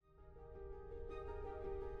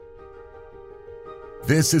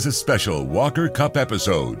This is a special Walker Cup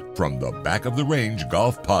episode from the Back of the Range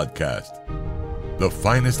Golf Podcast. The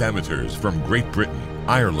finest amateurs from Great Britain,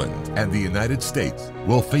 Ireland, and the United States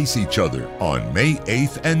will face each other on May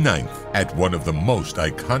 8th and 9th at one of the most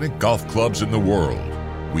iconic golf clubs in the world.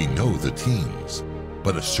 We know the teams,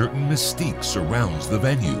 but a certain mystique surrounds the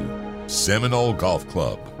venue, Seminole Golf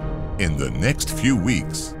Club. In the next few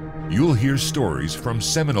weeks, you'll hear stories from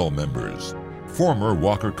Seminole members, former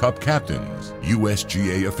Walker Cup captains,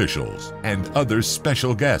 USGA officials, and other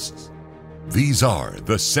special guests. These are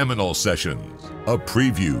the Seminole Sessions, a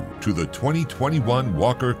preview to the 2021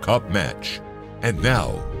 Walker Cup match. And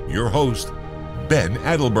now, your host, Ben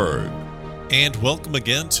Adelberg. And welcome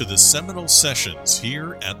again to the Seminole Sessions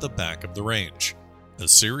here at the Back of the Range, a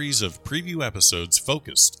series of preview episodes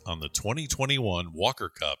focused on the 2021 Walker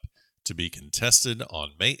Cup to be contested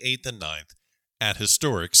on May 8th and 9th at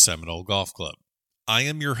historic Seminole Golf Club. I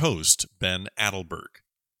am your host, Ben Adelberg.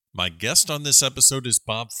 My guest on this episode is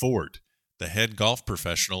Bob Ford, the head golf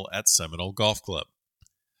professional at Seminole Golf Club.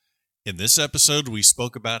 In this episode, we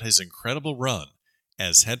spoke about his incredible run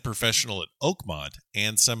as head professional at Oakmont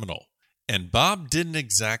and Seminole. And Bob didn't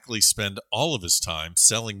exactly spend all of his time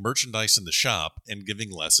selling merchandise in the shop and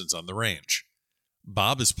giving lessons on the range.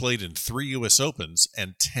 Bob has played in 3 U.S. Opens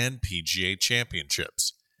and 10 PGA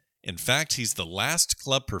championships. In fact, he's the last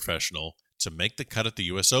club professional to make the cut at the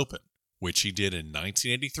U.S. Open, which he did in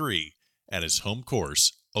 1983 at his home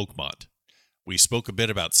course, Oakmont. We spoke a bit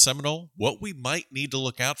about Seminole, what we might need to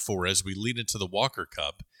look out for as we lead into the Walker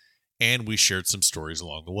Cup, and we shared some stories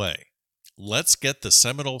along the way. Let's get the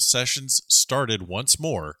Seminole Sessions started once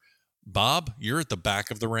more. Bob, you're at the Back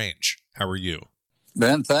of the Range. How are you?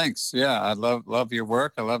 Ben, thanks. Yeah, I love your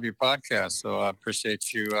work. I love your podcast. So I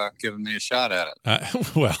appreciate you giving me a shot at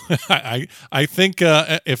it. I think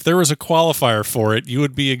if there was a qualifier for it, you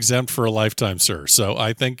would be exempt for a lifetime, sir. So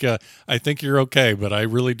I think you're okay. But I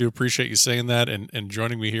really do appreciate you saying that and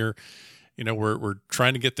joining me here. You know, we're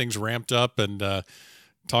trying to get things ramped up and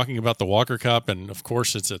talking about the Walker Cup, and of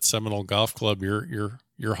course it's at Seminole Golf Club.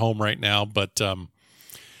 You're home right now, but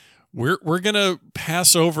We're going to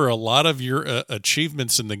pass over a lot of your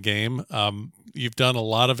achievements in the game. You've done a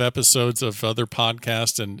lot of episodes of other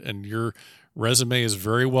podcasts, and your resume is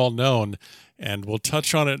very well known, and we'll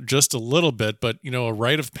touch on it just a little bit. But, you know, a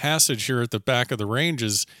rite of passage here at the Back of the Range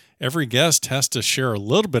is every guest has to share a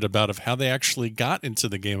little bit about how they actually got into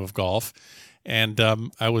the game of golf. And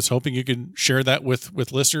I was hoping you could share that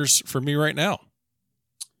with listeners for me right now.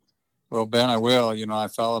 Well, Ben, I will. You know, I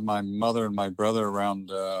followed my mother and my brother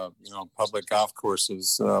around, public golf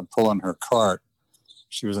courses, pulling her cart.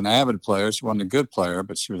 She was an avid player. She wasn't a good player,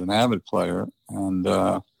 but she was an avid player. And,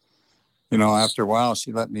 after a while,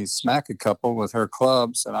 she let me smack a couple with her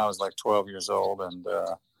clubs, and I was like 12 years old. And,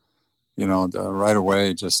 right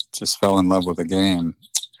away, just fell in love with the game.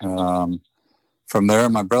 From there,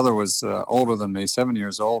 my brother was older than me, 7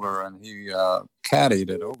 years older, and he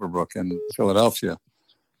caddied at Overbrook in Philadelphia.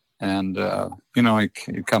 And,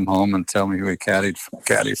 he'd come home and tell me who he caddied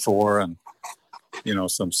for and,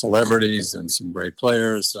 some celebrities and some great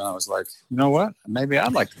players. And I was like, you know what? Maybe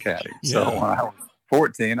I'd like to caddy. Yeah. So when I was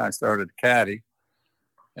 14, I started to caddy.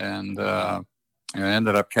 And I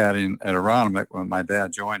ended up caddying at Aronimink when my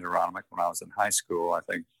dad joined Aronimink when I was in high school, I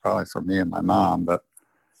think probably for me and my mom, but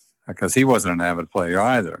because he wasn't an avid player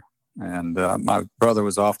either. And my brother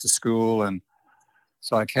was off to school, and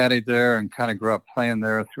so I caddied there and kind of grew up playing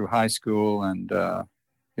there through high school and,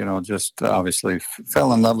 just obviously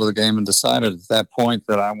fell in love with the game and decided at that point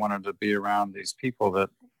that I wanted to be around these people that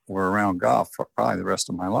were around golf for probably the rest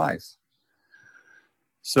of my life.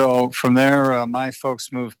 So from there, my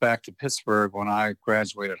folks moved back to Pittsburgh when I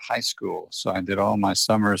graduated high school. So I did all my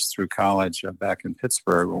summers through college back in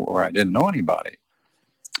Pittsburgh where I didn't know anybody.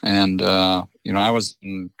 And, I was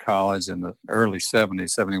in college in the early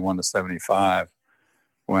 70s, 71 to 75.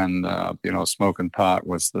 When, smoking pot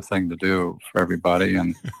was the thing to do for everybody.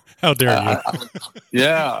 And how dare you?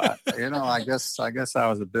 I guess I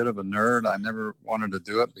was a bit of a nerd. I never wanted to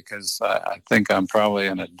do it because I think I'm probably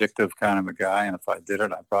an addictive kind of a guy. And if I did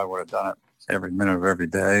it, I probably would have done it every minute of every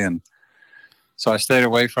day. And so I stayed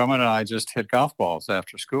away from it, and I just hit golf balls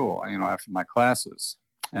after school, after my classes.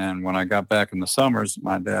 And when I got back in the summers,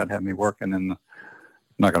 my dad had me working in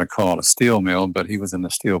I'm not going to call it a steel mill, but he was in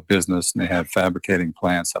the steel business, and they had fabricating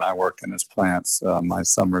plants, and I worked in his plants my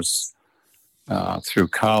summers through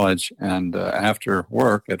college. And after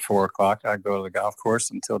work at 4:00, I'd go to the golf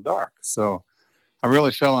course until dark. So I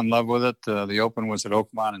really fell in love with it. The Open was at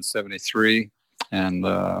Oakmont in 73, and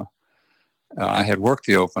I had worked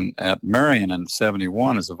the Open at Marion in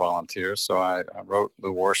 '71 as a volunteer. So I wrote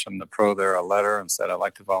Lou Worsham, the pro there, a letter and said I'd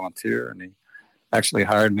like to volunteer. And he actually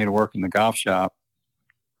hired me to work in the golf shop,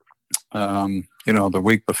 the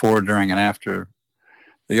week before, during, and after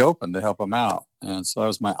the Open to help him out. And so that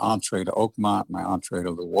was my entree to Oakmont, my entree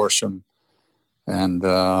to Lou Worsham, and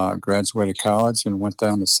graduated college and went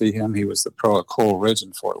down to see him. He was the pro at Coal Ridge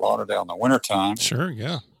in Fort Lauderdale in the wintertime. Sure,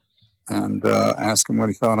 yeah. And asked him what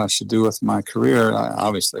he thought I should do with my career. I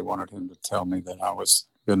obviously wanted him to tell me that I was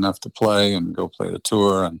good enough to play and go play the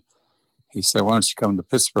tour. And he said, why don't you come to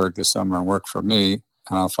Pittsburgh this summer and work for me,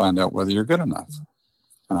 and I'll find out whether you're good enough.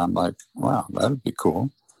 And I'm like, wow, that'd be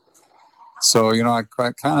cool. So, I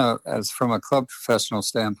kind of, as from a club professional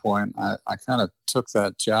standpoint, I kind of took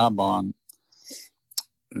that job on,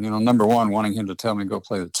 number one, wanting him to tell me to go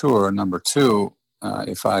play the tour. Number two,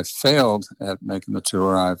 if I failed at making the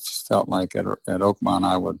tour, I felt like at Oakmont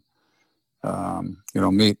I would,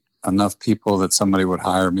 meet enough people that somebody would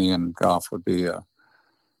hire me, and golf would be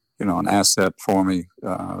an asset for me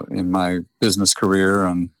in my business career.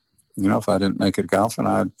 And if I didn't make it golfing,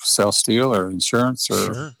 I'd sell steel or insurance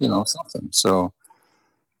or Sure. Something. So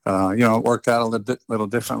it worked out a little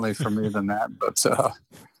differently for me than that,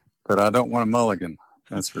 but I don't want a mulligan.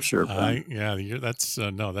 That's for sure. That's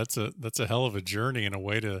a hell of a journey and a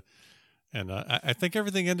way to, and I think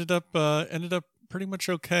everything ended up pretty much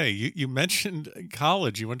okay. You mentioned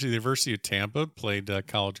college. You went to the University of Tampa, played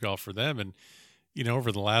college golf for them, and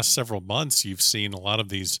over the last several months, you've seen a lot of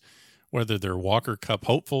these, whether they're Walker Cup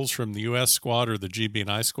hopefuls from the U.S. squad or the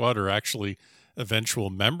GB&I squad, or actually eventual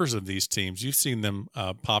members of these teams. You've seen them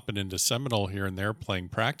popping into Seminole here and there, playing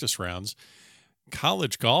practice rounds.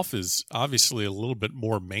 College golf is obviously a little bit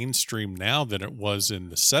more mainstream now than it was in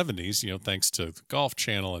the 70s, thanks to the Golf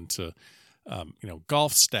Channel and to,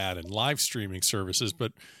 Golf Stat and live streaming services.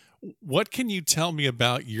 But what can you tell me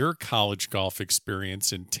about your college golf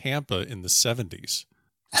experience in Tampa in the 70s?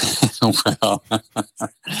 Well,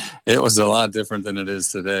 it was a lot different than it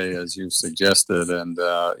is today, as you suggested. And,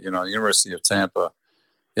 University of Tampa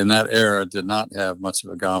in that era did not have much of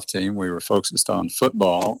a golf team. We were focused on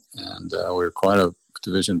football, and we were quite a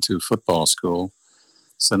Division II football school,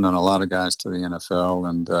 sending a lot of guys to the NFL.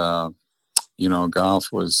 And,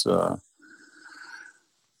 golf was,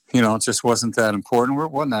 it just wasn't that important.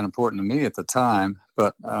 It wasn't that important to me at the time,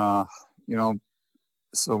 but,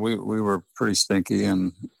 so we were pretty stinky.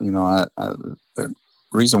 And, the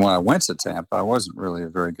reason why I went to Tampa, I wasn't really a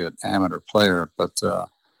very good amateur player, but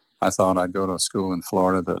I thought I'd go to a school in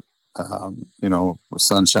Florida that, was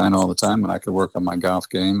sunshine all the time, and I could work on my golf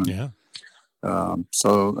game. And,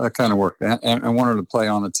 so that kind of worked. And I wanted to play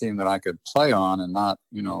on a team that I could play on and not,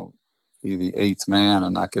 be the eighth man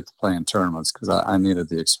and not get to play in tournaments, because I needed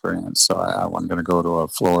the experience. So I wasn't going to go to a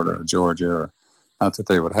Florida or Georgia, or not that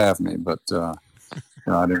they would have me, but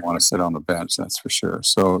I didn't want to sit on the bench, that's for sure.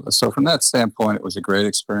 So from that standpoint, it was a great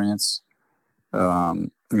experience.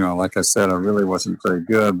 Like I said, I really wasn't very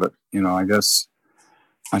good, but, I guess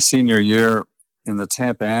my senior year in the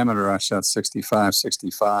Tampa Amateur, I shot 65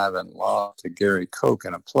 and lost to Gary Koch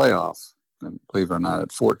in a playoff. And believe it or not,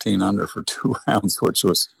 at 14 under for 2 rounds, which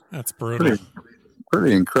was that's brutal.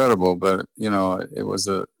 Pretty incredible. But,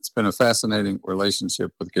 it's been a fascinating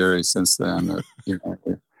relationship with Gary since then.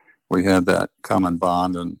 We had that common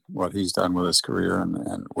bond and what he's done with his career,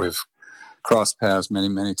 and we've crossed paths many,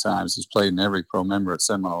 many times. He's played in every pro member at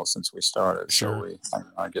Seminole since we started. Sure. So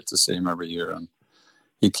I get to see him every year, and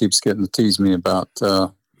he keeps getting to tease me about,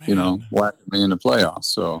 whacking me in the playoffs.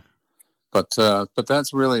 So, but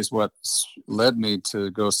that's really is what led me to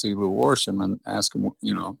go see Lou Worsham and ask him,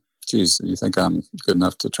 geez, you think I'm good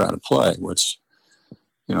enough to try to play? Which,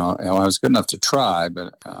 I was good enough to try,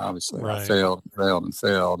 but obviously I failed.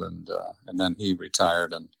 And then he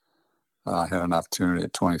retired, and I had an opportunity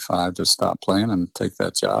at 25 to stop playing and take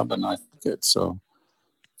that job, and I did. So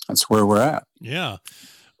that's where we're at. Yeah.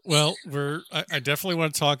 Well, I definitely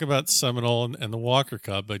want to talk about Seminole and the Walker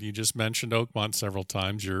Cup, but you just mentioned Oakmont several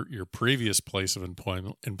times, your previous place of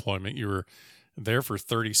employment. You were there for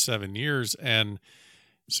 37 years, and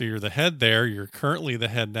so you're the head there. You're currently the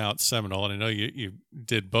head now at Seminole, and I know you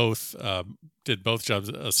did both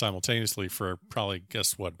jobs simultaneously for probably,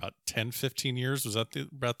 about 10, 15 years? Was that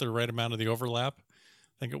about the right amount of the overlap?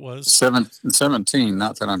 I think it was 17.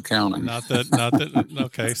 Not that I'm counting. Not that.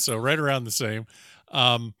 Okay, so right around the same.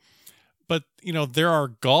 But there are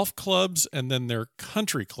golf clubs and then there are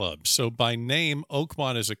country clubs. So by name,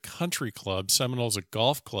 Oakmont is a country club, Seminole is a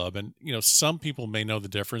golf club, and some people may know the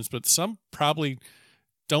difference, but some probably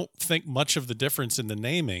don't think much of the difference in the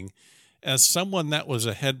naming. As someone that was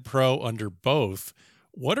a head pro under both,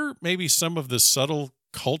 What are maybe some of the subtle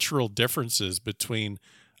cultural differences between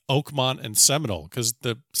Oakmont and Seminole? Because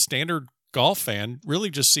the standard golf fan really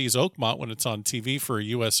just sees Oakmont when it's on TV for a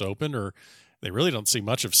U.S. Open, or they really don't see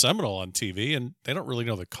much of Seminole on TV, and they don't really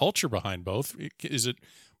know the culture behind both. Is it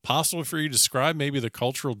possible for you to describe maybe the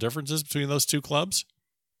cultural differences between those two clubs?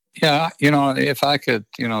 Yeah, if I could,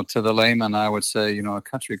 to the layman, I would say, a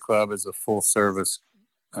country club is a full service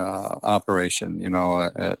operation.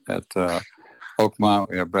 At Oakmont,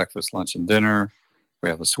 we have breakfast, lunch, and dinner. We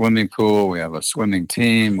have a swimming pool. We have a swimming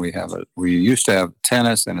team. We used to have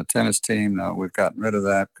tennis and a tennis team. Now we've gotten rid of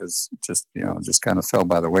that because just kind of fell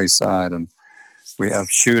by the wayside. And we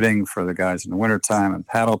have shooting for the guys in the wintertime and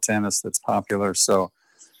paddle tennis that's popular. So,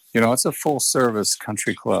 it's a full service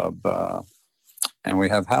country club. And we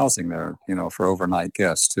have housing there, for overnight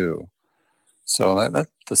guests too. So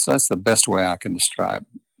that's the best way I can describe,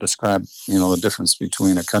 the difference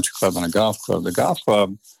between a country club and a golf club. The golf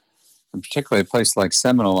club, and particularly a place like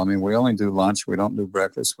Seminole, we only do lunch. We don't do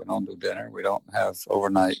breakfast. We don't do dinner. We don't have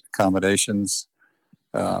overnight accommodations.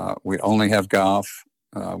 We only have golf.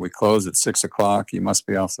 We close at 6:00. You must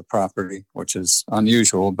be off the property, which is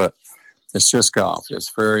unusual, but it's just golf.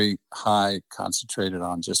 It's very high concentrated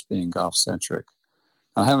on just being golf centric.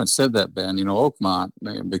 I haven't said that, Ben. Oakmont,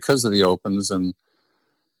 because of the Opens and,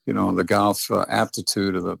 the golf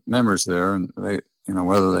aptitude of the members there, and they,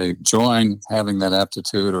 whether they join having that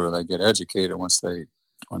aptitude or they get educated once they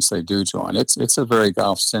do join, it's a very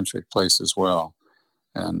golf centric place as well.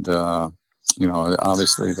 And,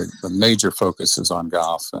 obviously the major focus is on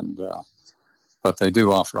golf, but they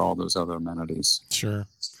do offer all those other amenities. Sure.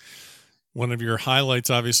 One of your highlights,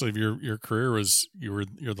 obviously, of your career was you're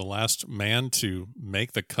the last man to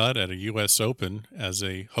make the cut at a U.S. Open as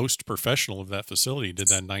a host professional of that facility. You did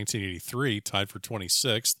that in 1983, tied for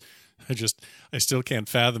 26th. I still can't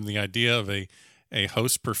fathom the idea of a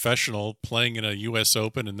host professional playing in a U.S.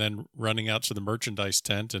 Open and then running out to the merchandise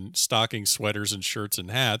tent and stocking sweaters and shirts and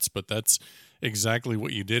hats, but that's exactly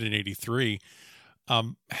what you did in 83.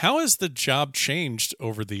 How has the job changed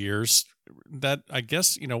over the years that, I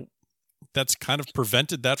guess, that's kind of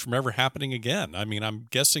prevented that from ever happening again? I'm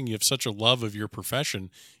guessing you have such a love of your profession.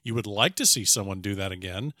 You would like to see someone do that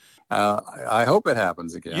again. I hope it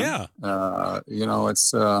happens again. Yeah.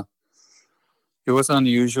 It was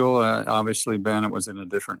unusual. Obviously, Ben, it was in a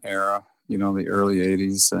different era, the early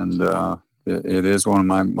 80s. And it is one of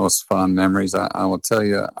my most fond memories. I will tell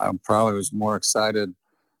you, I probably was more excited.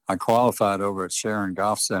 I qualified over at Sharon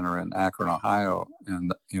Golf Center in Akron, Ohio,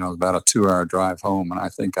 and about a 2-hour drive home. And I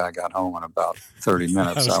think I got home in about 30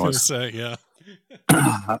 minutes. I was going to say, yeah.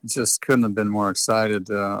 I just couldn't have been more excited,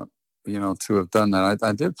 to have done that.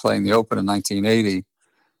 I did play in the Open in 1980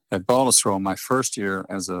 at Baltusrol, my first year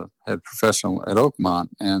as a head professional at Oakmont,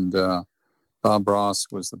 and Bob Ross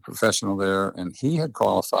was the professional there, and he had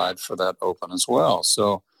qualified for that Open as well.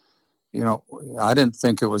 So, I didn't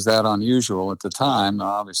think it was that unusual at the time.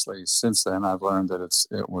 Obviously, since then, I've learned that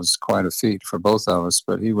it was quite a feat for both of us.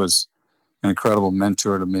 But he was an incredible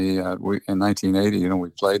mentor to me. In 1980, we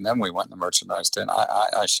played, and then we went in the merchandise tent.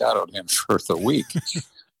 I shadowed him for the week,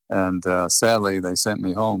 and sadly, they sent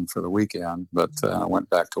me home for the weekend. But I went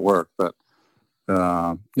back to work. But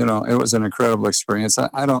it was an incredible experience.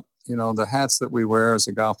 I don't, the hats that we wear as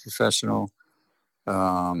a golf professional,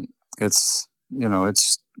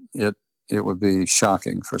 it would be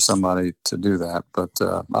shocking for somebody to do that, but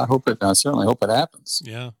I certainly hope it happens.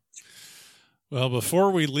 Yeah. Well,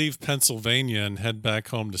 before we leave Pennsylvania and head back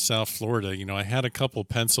home to South Florida, I had a couple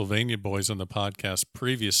Pennsylvania boys on the podcast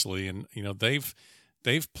previously, and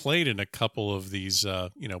they've played in a couple of these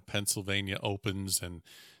Pennsylvania Opens and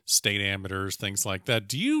state amateurs, things like that.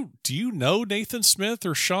 Do you know Nathan Smith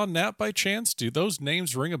or Sean Knapp by chance? Do those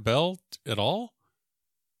names ring a bell at all?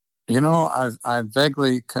 I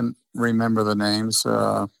vaguely can remember the names.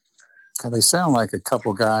 They sound like a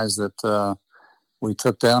couple guys that we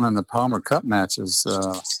took down in the Palmer Cup matches.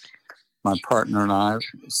 My partner and I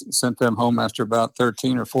sent them home after about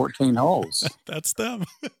 13 or 14 holes. That's them.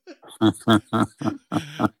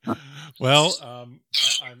 Well, I'm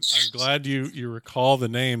glad you recall the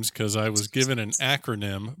names, because I was given an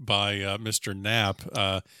acronym by Mr. Knapp.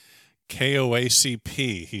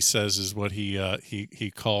 KOACP, he says, is what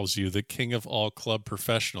he calls you, the king of all club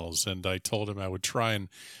professionals. And I told him I would try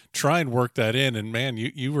and work that in. And man,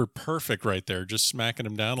 you were perfect right there, just smacking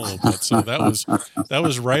him down a little bit. So that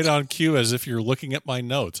was right on cue, as if you're looking at my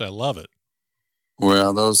notes. I love it.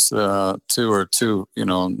 Well, those two are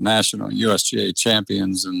national USGA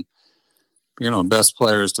champions and best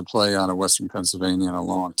players to play out of Western Pennsylvania in a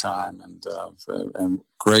long time, and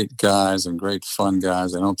great guys and great fun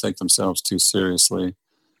guys. They don't take themselves too seriously.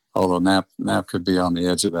 although Nap could be on the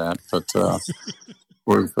edge of that. But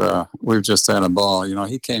we've just had a ball. You know,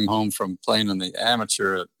 he came home from playing in the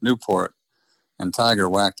amateur at Newport, and Tiger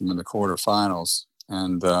whacked him in the quarterfinals.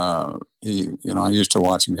 And I used to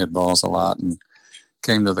watch him hit balls a lot, and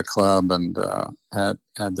came to the club and had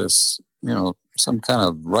this, some kind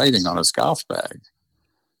of writing on his golf bag.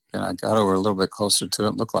 And I got over a little bit closer to it.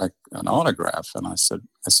 It looked like an autograph. And I said,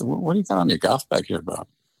 what do you got on your golf bag here,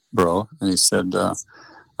 bro? And he said,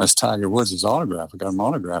 that's Tiger Woods' autograph. I got him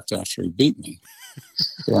autographed after he beat me.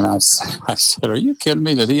 And I said, are you kidding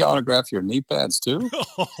me? Did he autograph your knee pads too?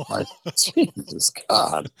 Like, Jesus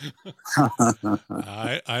God.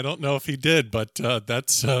 I don't know if he did, but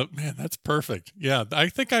that's perfect. Yeah, I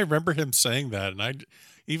think I remember him saying that, and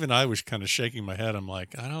I was kind of shaking my head. I'm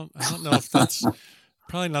like, I don't know if that's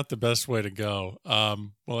probably not the best way to go.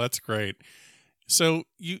 Well, that's great. So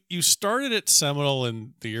you started at Seminole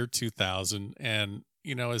in the year 2000, and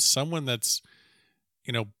as someone that's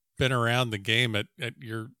been around the game at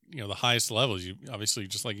your the highest levels, you obviously,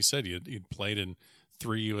 just like you said, you'd played in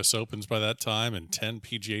 3 U.S. Opens by that time and 10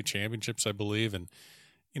 PGA championships, I believe, and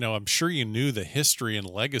I'm sure you knew the history and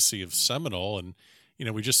legacy of Seminole, and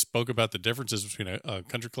we just spoke about the differences between a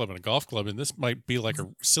country club and a golf club, and this might be like a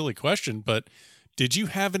silly question, but did you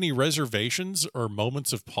have any reservations or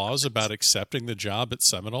moments of pause about accepting the job at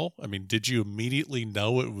Seminole? I mean, did you immediately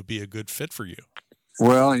know it would be a good fit for you?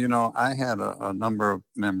 Well, I had a number of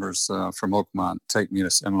members from Oakmont take me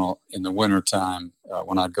to Seminole in the wintertime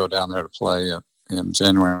when I'd go down there to play in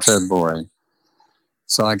January and February.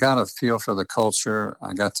 So I got a feel for the culture.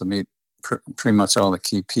 I got to meet pretty much all the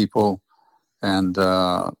key people. And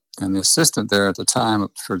the assistant there at the time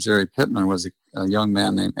for Jerry Pittman was a young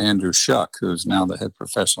man named Andrew Shuck, who's now the head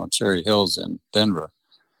professional at Cherry Hills in Denver.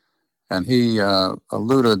 And he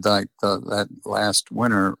alluded like that last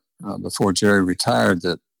winter before Jerry retired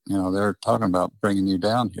that, they're talking about bringing you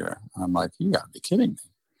down here. I'm like, you got to be kidding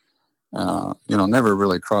me. Never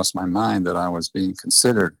really crossed my mind that I was being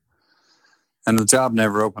considered. And the job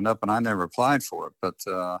never opened up and I never applied for it. But,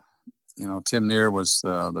 Tim Neer was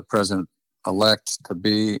the president-elect to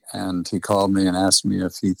be, and he called me and asked me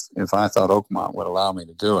if I thought Oakmont would allow me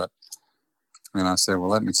to do it. And I said,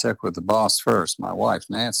 well, let me check with the boss first, my wife,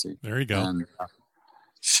 Nancy. There you go. And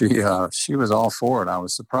she was all for it. I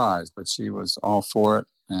was surprised, but she was all for it.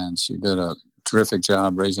 And she did a terrific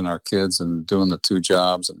job raising our kids and doing the 2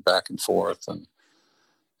 jobs and back and forth. And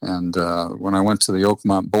when I went to the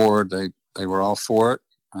Oakmont board, they were all for it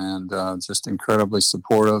and just incredibly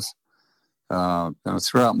supportive.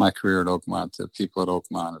 Throughout my career at Oakmont, the people at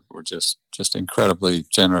Oakmont were just incredibly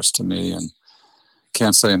generous to me, and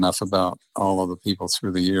can't say enough about all of the people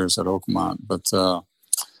through the years at Oakmont. But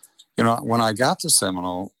when I got to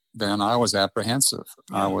Seminole, then I was apprehensive.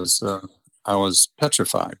 Yeah. I was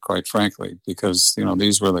petrified, quite frankly, because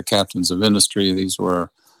these were the captains of industry. These were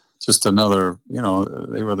just another. They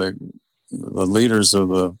were the leaders of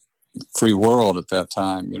the free world at that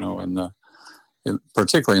time.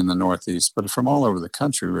 Particularly in the Northeast, but from all over the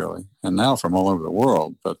country, really, and now from all over the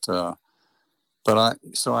world. But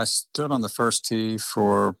I stood on the first tee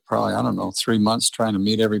for probably 3 months trying to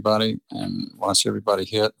meet everybody and watch everybody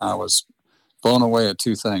hit. I was blown away at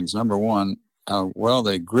 2 things. Number one, how well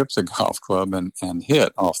they gripped the golf club and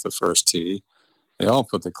hit off the first tee. They all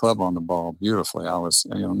put the club on the ball beautifully. I was,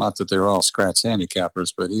 not that they were all scratch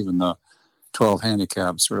handicappers, but even the 12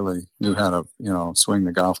 handicaps really knew how to, swing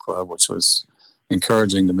the golf club, which was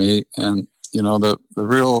encouraging to me. And the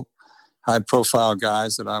real high profile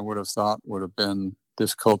guys that I would have thought would have been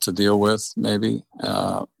difficult to deal with maybe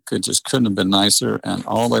couldn't have been nicer, and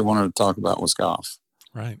all they wanted to talk about was golf.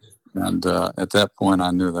 Right. And at that point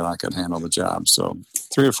I knew that I could handle the job. So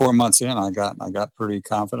 3 or 4 months in, I got pretty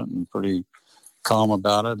confident and pretty calm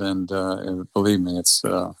about it, and believe me, it's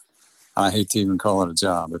I hate to even call it a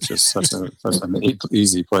job. It's just such an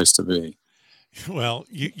easy place to be. Well,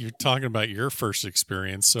 you're talking about your first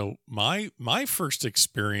experience. So my first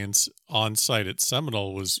experience on site at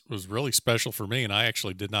Seminole was really special for me, and I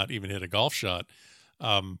actually did not even hit a golf shot.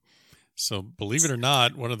 So believe it or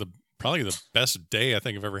not, probably the best day I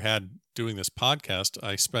think I've ever had doing this podcast.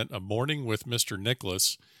 I spent a morning with Mr.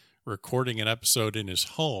 Nicholas recording an episode in his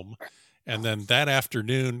home, and then that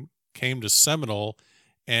afternoon came to Seminole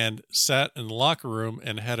and sat in the locker room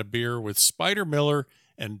and had a beer with Spider Miller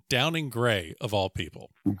and Downing Gray, of all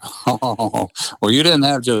people. Oh, well, you didn't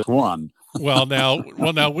have just one. Well, now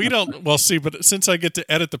we don't. Well, see, but since I get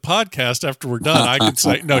to edit the podcast after we're done, I can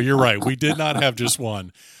say, no, you're right. We did not have just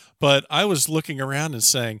one. But I was looking around and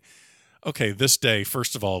saying, okay, this day,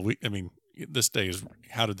 first of all, this day is,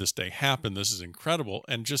 how did this day happen? This is incredible.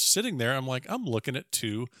 And just sitting there, I'm like, I'm looking at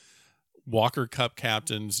 2 Walker Cup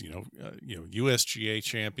captains, USGA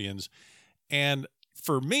champions. And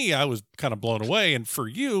for me, I was kind of blown away. And for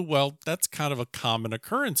you, well, that's kind of a common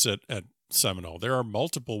occurrence at Seminole. There are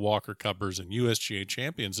multiple Walker Cuppers and USGA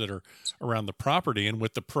champions that are around the property. And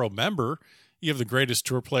with the pro member, you have the greatest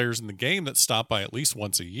tour players in the game that stop by at least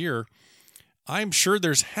once a year. I'm sure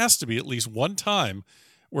has to be at least one time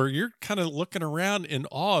where you're kind of looking around in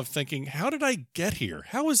awe of thinking, how did I get here?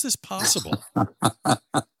 How is this possible?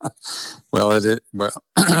 Well,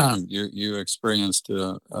 you experienced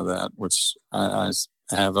that, which I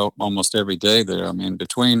have almost every day there. I mean,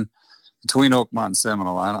 between Oakmont and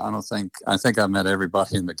Seminole, I think I've met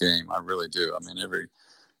everybody in the game. I really do. I mean,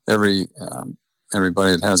 everybody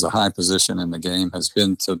that has a high position in the game has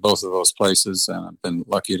been to both of those places, and I've been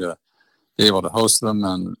lucky to be able to host them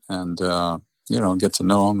and get to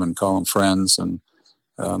know them and call them friends. And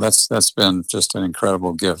that's been just an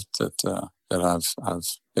incredible gift that I've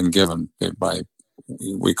been given by,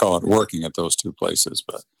 we call it working at those two places,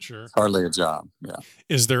 but sure, hardly a job. Yeah.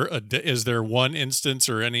 Is there one instance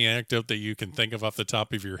or any anecdote that you can think of off the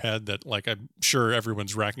top of your head that, like, I'm sure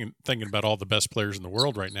everyone's thinking about all the best players in the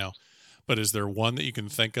world right now, but is there one that you can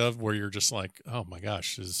think of where you're just like, oh my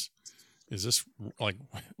gosh, is this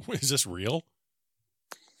real?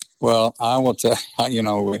 Well, I will tell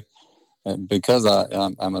you, because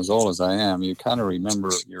I'm as old as I am, you kind of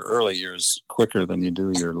remember your early years quicker than you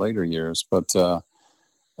do your later years. But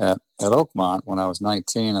at Oakmont, when I was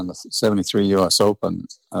 19 in the 73 U.S. Open,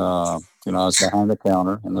 I was behind the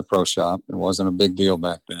counter in the pro shop. It wasn't a big deal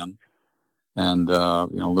back then. And,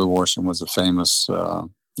 Lou Worsham was a famous,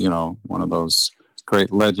 one of those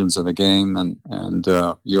great legends of the game and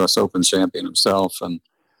U.S. Open champion himself. And,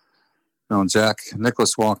 Jack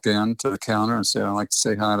Nicklaus walked in to the counter and said, "I'd like to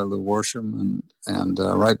say hi to Lou Worsham." And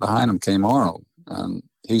right behind him came Arnold. And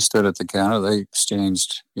he stood at the counter. They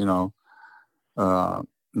exchanged,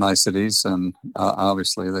 niceties. And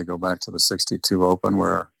obviously they go back to the 62 Open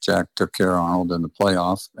where Jack took care of Arnold in the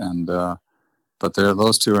playoff. And but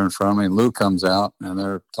those two are in front of me. Lou comes out and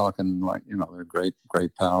they're talking like, they're great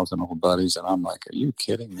pals and old buddies. And I'm like, are you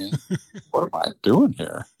kidding me? What am I doing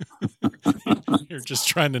here? You're just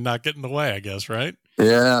trying to not get in the way, I guess, right?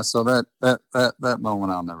 Yeah. So that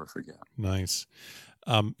moment I'll never forget. Nice.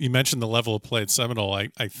 You mentioned the level of play at Seminole.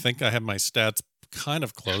 I think I have my stats kind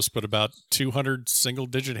of close, but about 200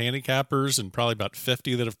 single-digit handicappers and probably about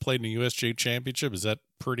 50 that have played in a USGA championship. Is that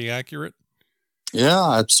pretty accurate?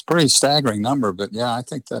 Yeah, it's a pretty staggering number, but yeah, I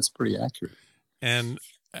think that's pretty accurate. And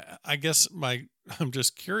I guess I'm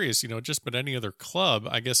just curious, just about any other club,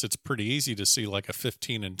 I guess it's pretty easy to see like a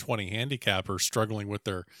 15 and 20 handicapper struggling with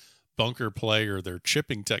their bunker play or their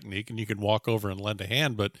chipping technique, and you can walk over and lend a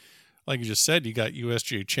hand. But like you just said, you got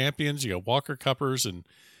USGA champions, you got Walker Cuppers, and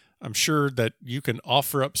I'm sure that you can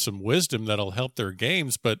offer up some wisdom that'll help their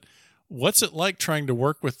games. But what's it like trying to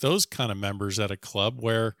work with those kind of members at a club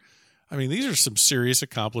where, I mean, these are some serious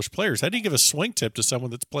accomplished players? How do you give a swing tip to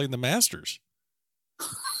someone that's playing the Masters?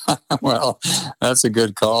 Well, that's a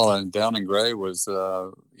good call. And Downing Gray was,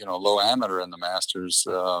 low amateur in the Masters,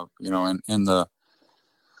 in the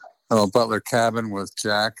Butler cabin with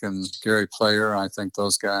Jack and Gary Player. I think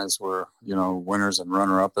those guys were, winners and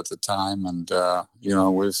runner up at the time. And, but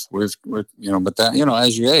that,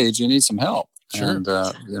 as you age, you need some help. Sure. And,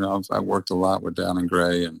 I worked a lot with Downing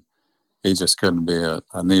Gray, and he just couldn't be a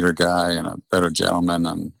neater guy and a better gentleman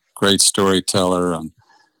and great storyteller.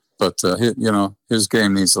 But his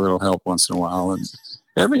game needs a little help once in a while. And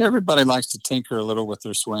everybody likes to tinker a little with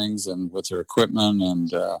their swings and with their equipment.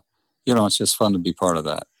 And, it's just fun to be part of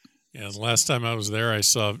that. Yeah, the last time I was there, I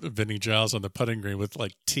saw Vinny Giles on the putting green with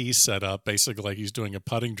like tees set up, basically like he's doing a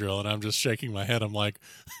putting drill. And I'm just shaking my head. I'm like,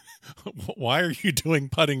 why are you doing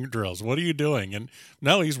putting drills? What are you doing? And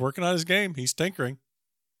no, he's working on his game. He's tinkering.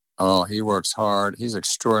 Oh, he works hard. He's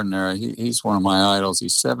extraordinary. He's one of my idols.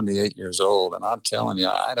 He's 78 years old. And I'm telling you,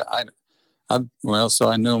 so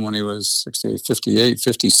I knew him when he was 68, 58,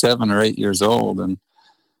 57 or 8 years old. And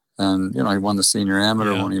he won the senior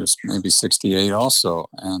amateur when he was maybe 68 also.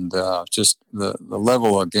 And just the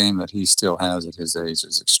level of game that he still has at his age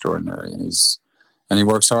is extraordinary. And he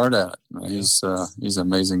works hard at it. He's an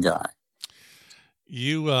amazing guy.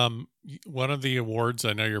 You, one of the awards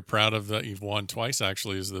I know you're proud of that you've won twice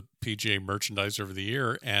actually is the PGA Merchandiser of the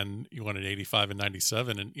Year, and you won in 85 and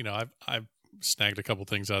 97. And, I've snagged a couple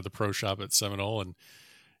things out of the pro shop at Seminole, and,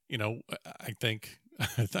 I think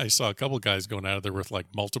I saw a couple guys going out of there with like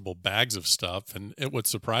multiple bags of stuff. And what's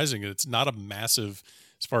surprising, it's not a massive,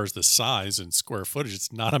 as far as the size and square footage,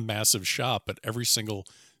 it's not a massive shop, but every single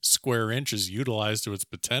square inch is utilized to its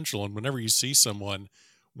potential. And whenever you see someone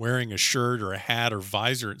wearing a shirt or a hat or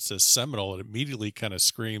visor that says Seminole, it immediately kind of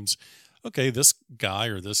screams, okay, this guy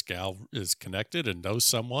or this gal is connected and knows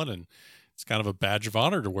someone, and it's kind of a badge of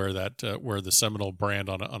honor to wear that, wear the Seminole brand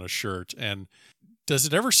on a shirt. And does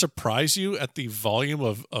it ever surprise you at the volume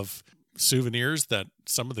of souvenirs that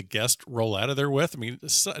some of the guests roll out of there with? I mean,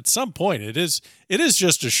 at some point, it is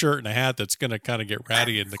just a shirt and a hat that's going to kind of get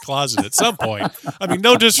ratty in the closet at some point. I mean,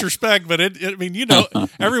 no disrespect, but I mean,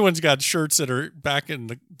 everyone's got shirts that are back in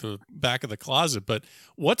the back of the closet. But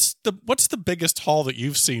what's the biggest haul that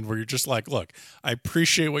you've seen where you're just like, look, I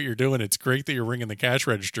appreciate what you're doing. It's great that you're ringing the cash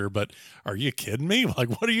register, but are you kidding me? Like,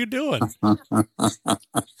 what are you doing?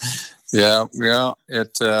 Yeah,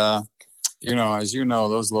 as you know,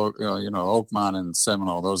 those Oakmont and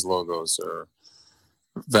Seminole, those logos are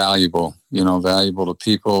valuable, valuable to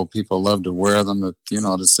people. People love to wear them. That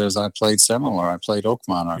says I played Seminole, or I played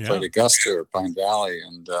Oakmont, or I played Augusta or Pine Valley.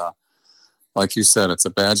 And like you said, it's a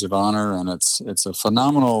badge of honor, and it's a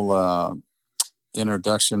phenomenal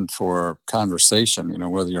introduction for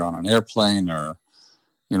conversation, whether you're on an airplane or,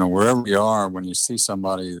 wherever you are. When you see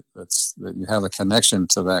somebody that you have a connection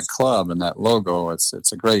to that club and that logo, it's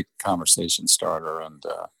a great conversation starter. And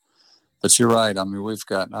but you're right. I mean,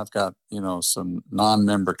 I've got some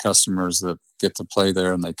non-member customers that get to play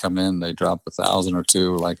there, and they come in, they drop $1,000 or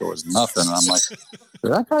 $2,000 like it was nothing. And I'm like,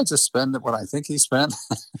 did that guy just spend what I think he spent?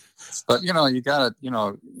 But you gotta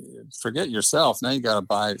forget yourself. Now you gotta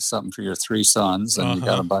buy something for your 3 sons, and you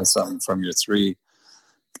gotta buy something from your 3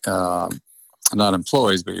 not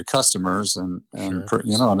employees, but your customers, and sure.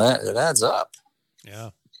 It adds up.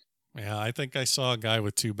 Yeah. I think I saw a guy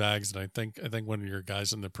with 2 bags, and I think one of your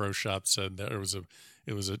guys in the pro shop said that it was a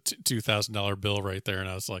 $2,000 bill right there, and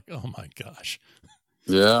I was like, oh my gosh.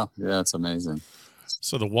 Yeah, it's amazing.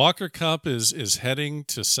 So the Walker Cup is heading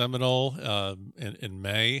to Seminole in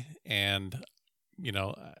May, and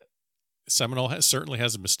Seminole certainly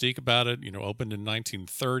has a mystique about it. Opened in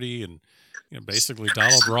 1930, and basically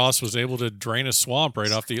Donald Ross was able to drain a swamp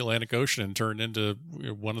right off the Atlantic Ocean and turn it into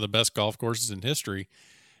one of the best golf courses in history.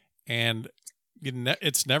 And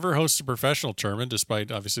it's never hosted a professional tournament,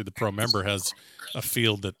 despite obviously the pro member has a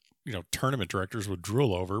field that tournament directors would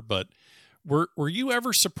drool over. But were you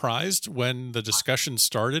ever surprised when the discussion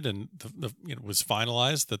started and was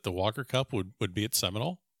finalized that the Walker Cup would be at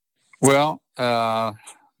Seminole? Well,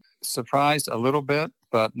 surprised a little bit,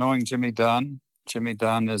 but knowing Jimmy Dunn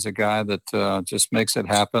is a guy that just makes it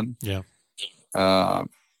happen. Yeah.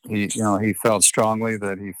 He felt strongly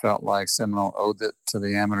that he felt like Seminole owed it to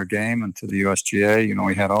the amateur game and to the USGA.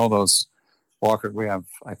 We had all those we have,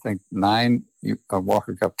 I think, 9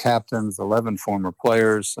 Walker Cup captains, 11 former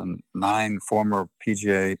players, and 9 former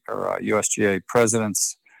PGA or USGA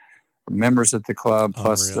presidents, members at the club,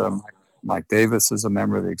 plus Mike Davis is a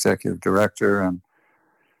member of the executive director. And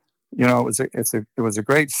it was a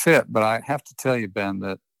great fit. But I have to tell you, Ben,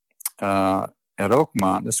 that at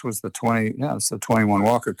Oakmont, this was the 21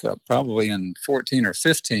 Walker Cup. Probably in 14 or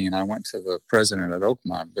 15, I went to the president at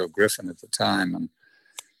Oakmont, Bill Griffin at the time, and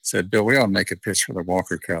said, Bill, we ought to make a pitch for the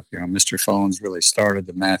Walker Cup. Mr. Phones really started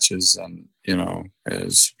the matches, and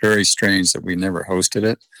it's very strange that we never hosted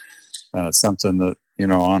it. It's something that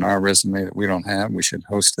on our resume that we don't have. We should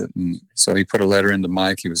host it. And so he put a letter into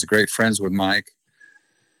Mike. He was great friends with Mike.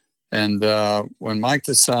 And when Mike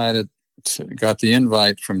got the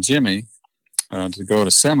invite from Jimmy to go to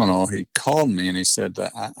Seminole, he called me and he said,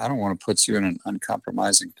 I don't want to put you in an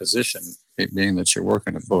uncompromising position, being that you're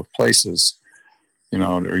working at both places.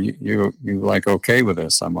 Are you like okay with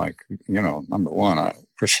this? I'm like, number one, I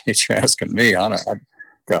appreciate you asking me. I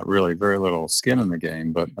got really very little skin in the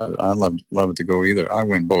game, but I love it to go either. I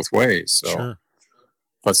win both ways. So, sure.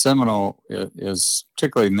 But Seminole is,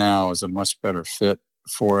 particularly now, is a much better fit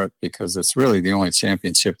for it because it's really the only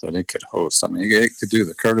championship that it could host. I mean, it could do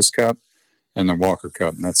the Curtis Cup and the Walker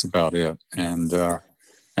Cup, and that's about it. And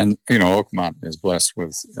Oakmont is blessed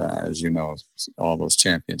with, as you know, all those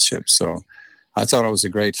championships. So I thought it was a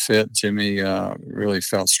great fit. Jimmy really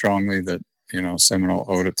felt strongly that Seminole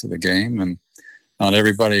owed it to the game, and not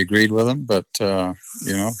everybody agreed with him, but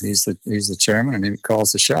he's the chairman and he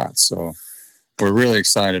calls the shots. So we're really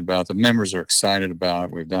excited about it. The members are excited about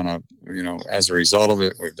it. We've done as a result of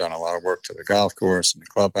it, we've done a lot of work to the golf course and the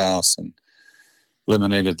clubhouse and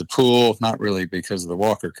eliminated the pool, not really because of the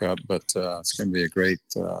Walker Cup, but it's going to be a great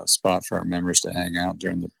spot for our members to hang out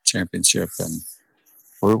during the championship. And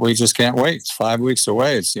we just can't wait. It's 5 weeks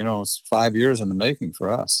away. It's 5 years in the making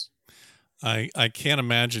for us. I can't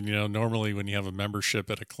imagine, normally when you have a membership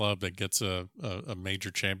at a club that gets a major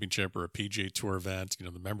championship or a PGA Tour event,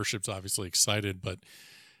 the membership's obviously excited, but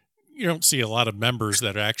you don't see a lot of members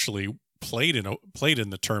that actually played in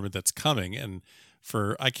the tournament that's coming, and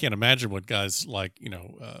I can't imagine what guys like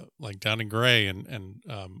Downing Gray and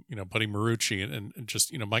Buddy Marucci and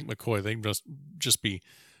just Mike McCoy, they must just be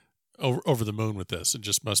over the moon with this. It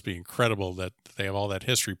just must be incredible that they have all that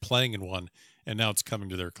history playing in one, and now it's coming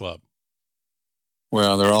to their club.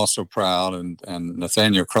 Well, they're also proud, and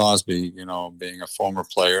Nathaniel Crosby, being a former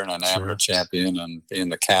player and an amateur champion and being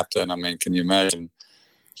the captain. I mean, can you imagine?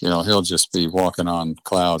 He'll just be walking on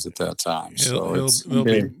clouds at that time. There'll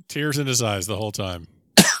be tears in his eyes the whole time.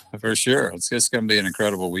 For sure. It's just going to be an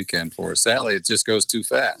incredible weekend for us. Sadly, it just goes too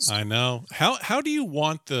fast. I know. How do you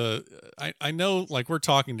want I know, like, we're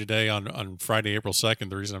talking today on Friday, April 2nd.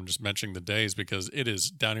 The reason I'm just mentioning the day is because it is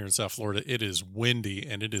down here in South Florida. It is windy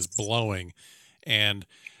and it is blowing. And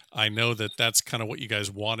I know that that's kind of what you guys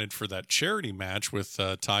wanted for that charity match with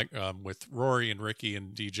Rory and Ricky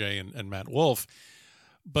and DJ and Matt Wolf.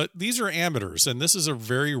 But these are amateurs, and this is a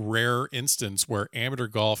very rare instance where amateur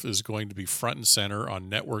golf is going to be front and center on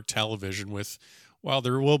network television while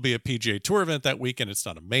there will be a PGA Tour event that weekend, it's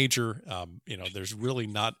not a major. There's really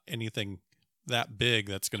not anything that big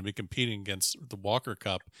that's going to be competing against the Walker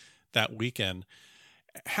Cup that weekend.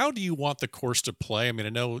 How do you want the course to play? I mean, I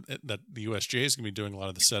know that the USGA is going to be doing a lot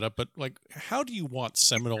of the setup, but how do you want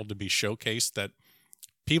Seminole to be showcased that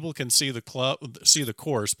people can see the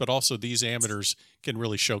course, but also these amateurs can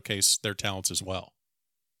really showcase their talents as well?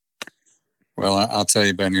 Well, I'll tell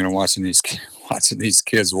you, Ben, watching these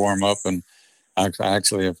kids warm up, and I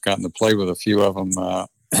actually have gotten to play with a few of them.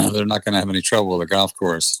 They're not going to have any trouble with the golf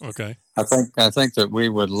course. Okay. I think that we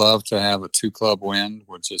would love to have a 2-club win,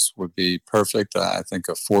 which would be perfect. I think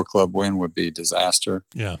a 4-club win would be disaster.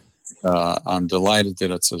 Yeah. I'm delighted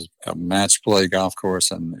that it's a match play golf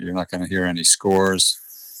course, and you're not going to hear any scores.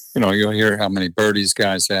 You'll hear how many birdies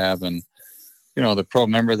guys have. And, the pro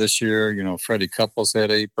member this year, Freddie Couples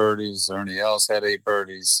had 8 birdies. Ernie Els had 8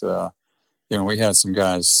 birdies. We had some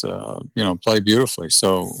guys, play beautifully.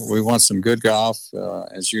 So we want some good golf,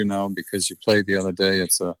 as you know, because you played the other day.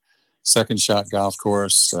 It's a second shot golf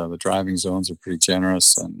course. The driving zones are pretty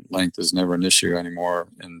generous, and length is never an issue anymore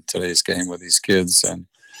in today's game with these kids. And,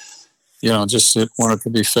 just want it to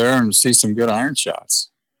be fair and see some good iron shots.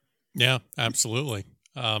 Yeah, absolutely.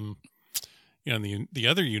 The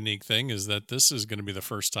other unique thing is that this is going to be the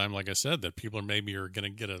first time, like I said, that people are going to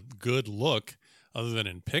get a good look other than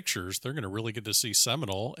in pictures. They're going to really get to see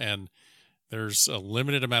Seminole, and there's a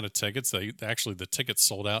limited amount of tickets. The tickets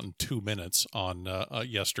sold out in 2 minutes on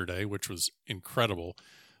yesterday, which was incredible.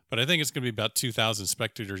 But I think it's going to be about 2,000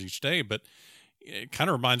 spectators each day. But it kind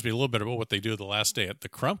of reminds me a little bit about what they do the last day at the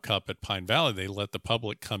Crump Cup at Pine Valley. They let the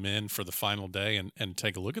public come in for the final day and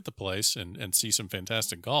take a look at the place and see some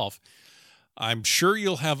fantastic golf. I'm sure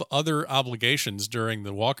you'll have other obligations during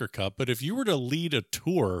the Walker Cup, but if you were to lead a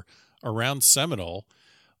tour around Seminole,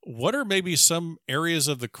 what are maybe some areas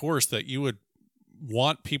of the course that you would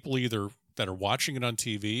want people either that are watching it on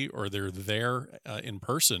TV or they're there in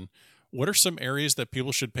person? What are some areas that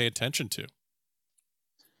people should pay attention to?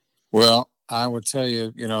 Well, I would tell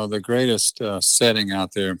you, the greatest setting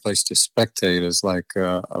out there and place to spectate is like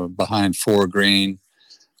behind 4 green,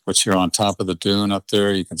 which you're on top of the dune up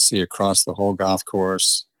there. You can see across the whole golf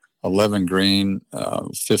course. 11 green,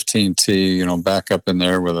 15 tee, back up in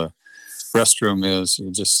there where the restroom is.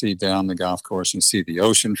 You just see down the golf course and see the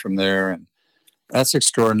ocean from there. And that's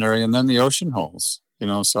extraordinary. And then the ocean holes,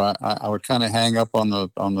 so I would kind of hang up on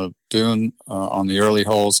the dune on the early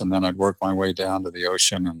holes, and then I'd work my way down to the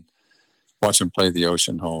ocean and watch them play the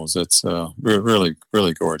ocean holes. It's really,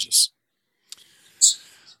 really gorgeous.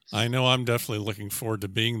 I know I'm definitely looking forward to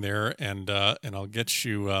being there, and I'll get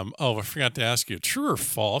you. I forgot to ask you, true or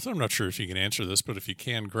false? I'm not sure if you can answer this, but if you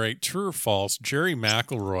can, great. True or false? Jerry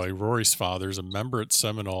McElroy, Rory's father, is a member at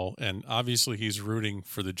Seminole, and obviously he's rooting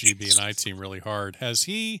for the GB&I team really hard.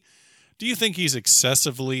 Do you think he's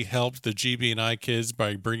excessively helped the GB&I kids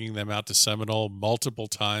by bringing them out to Seminole multiple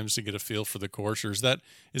times to get a feel for the course, or is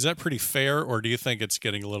that pretty fair, or do you think it's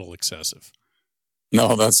getting a little excessive?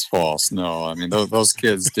 No, that's false. No, I mean, those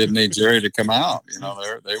kids didn't need Jerry to come out.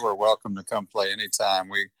 They were welcome to come play anytime.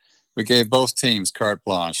 We gave both teams carte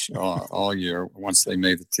blanche all year once they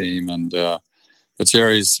made the team. And but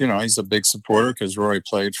Jerry's, he's a big supporter because Rory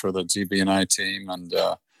played for the GB&I team. And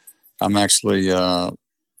I'm actually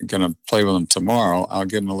going to play with him tomorrow. I'll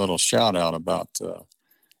give him a little shout out about,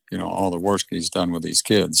 all the work he's done with these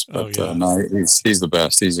kids. But no, he's the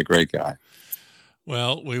best. He's a great guy.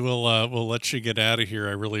 Well, we'll let you get out of here.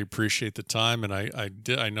 I really appreciate the time, and I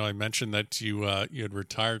know I mentioned that you had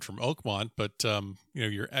retired from Oakmont, but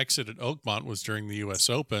your exit at Oakmont was during the U.S.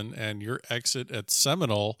 Open, and your exit at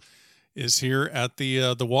Seminole is here at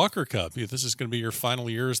the Walker Cup. This is going to be your final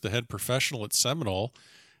year as the head professional at Seminole,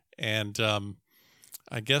 and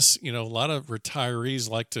I guess a lot of retirees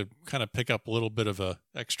like to kind of pick up a little bit of a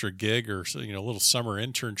extra gig or a little summer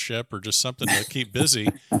internship or just something to keep busy.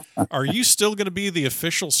 Are you still going to be the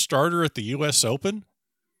official starter at the U.S. Open?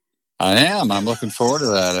 I am. I'm looking forward to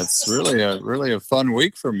that. It's really a fun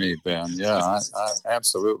week for me, Ben. Yeah, I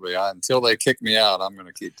absolutely. Until they kick me out, I'm going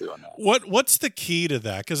to keep doing that. What's the key to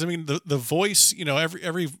that? Because I mean, the voice.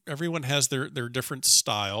 Everyone has their different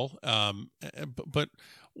style. But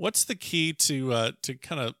what's the key to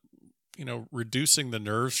kind of reducing the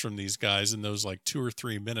nerves from these guys in those like 2 or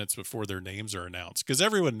 3 minutes before their names are announced? Because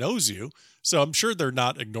everyone knows you, so I'm sure they're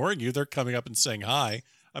not ignoring you. They're coming up and saying hi.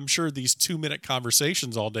 I'm sure these 2-minute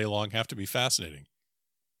conversations all day long have to be fascinating.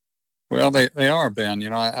 Well, they are, Ben.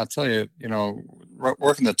 I tell you,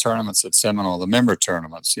 working the tournaments at Seminole, the member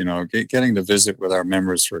tournaments, getting to visit with our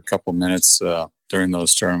members for a couple minutes during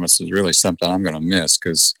those tournaments is really something I'm going to miss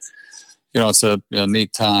because, it's a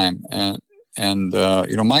neat time. And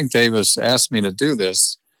Mike Davis asked me to do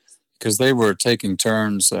this because they were taking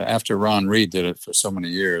turns after Ron Reed did it for so many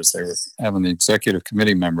years. They were having the executive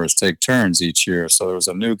committee members take turns each year. So there was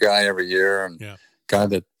a new guy every year and guy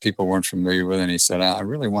that people weren't familiar with. And he said, I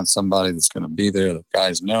really want somebody that's going to be there that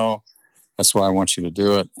guys know. That's why I want you to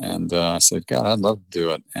do it. And I said, God, I'd love to do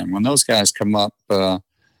it. And when those guys come up, I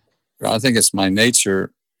think it's my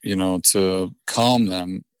nature, to calm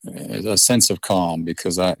them, a sense of calm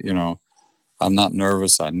because I'm not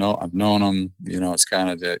nervous. I've known them. It's kind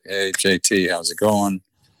of hey, JT, how's it going?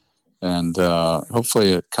 And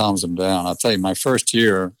hopefully it calms them down. I'll tell you, my first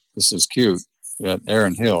year, this is cute, at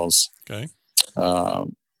Erin Hills. Okay.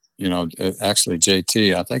 Actually,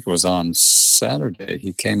 JT, I think it was on Saturday,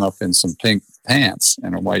 he came up in some pink pants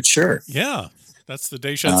and a white shirt. Yeah, that's the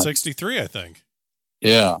day shot 63, I think.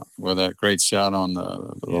 Yeah, with that great shot on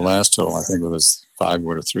the last hole, I think it was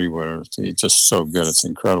 5-wood or 3-wood. He's just so good. It's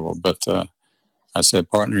incredible. But I said,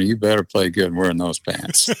 partner, you better play good wearing those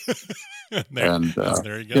pants.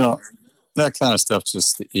 There you go. That kind of stuff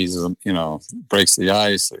just eases them, breaks the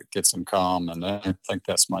ice, it gets them calm. And I think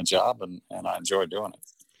that's my job, and I enjoy doing it.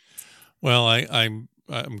 Well, I'm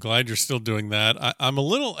glad you're still doing that.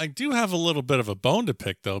 I do have a little bit of a bone to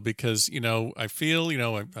pick though, because, I feel,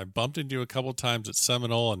 I bumped into you a couple of times at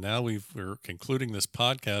Seminole, and now we're concluding this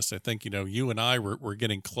podcast. I think, you and I we're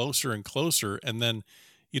getting closer and closer, and then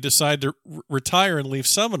you decide to retire and leave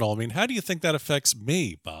Seminole. I mean, how do you think that affects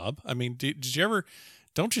me, Bob? I mean, did you ever,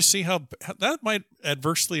 don't you see how that might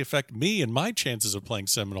adversely affect me and my chances of playing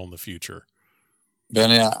Seminole in the future?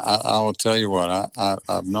 Benny, I will tell you what,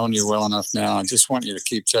 I've known you well enough now. I just want you to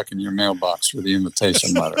keep checking your mailbox for the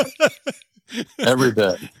invitation letter every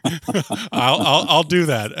day. I'll do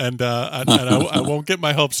that. And I won't get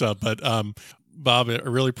my hopes up, but Bob, I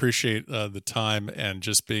really appreciate the time and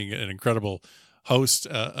just being an incredible host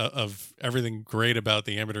of everything great about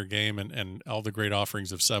the amateur game and all the great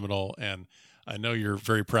offerings of Seminole. And I know you're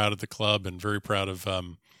very proud of the club and very proud of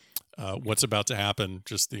what's about to happen,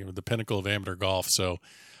 just the pinnacle of amateur golf. So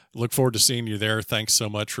look forward to seeing you there. Thanks so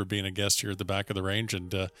much for being a guest here at the back of the range.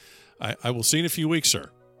 And I will see you in a few weeks, sir.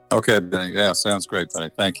 Okay, Benny. Yeah, sounds great, buddy.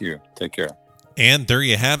 Thank you. Take care. And there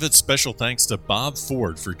you have it. Special thanks to Bob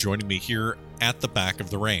Ford for joining me here at the back of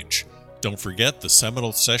the range. Don't forget, the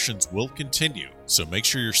Seminole sessions will continue, so make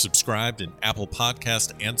sure you're subscribed in Apple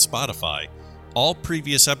Podcast and Spotify. All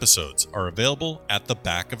previous episodes are available at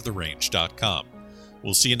thebackoftherange.com.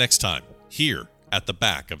 We'll see you next time here at the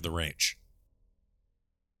back of the range.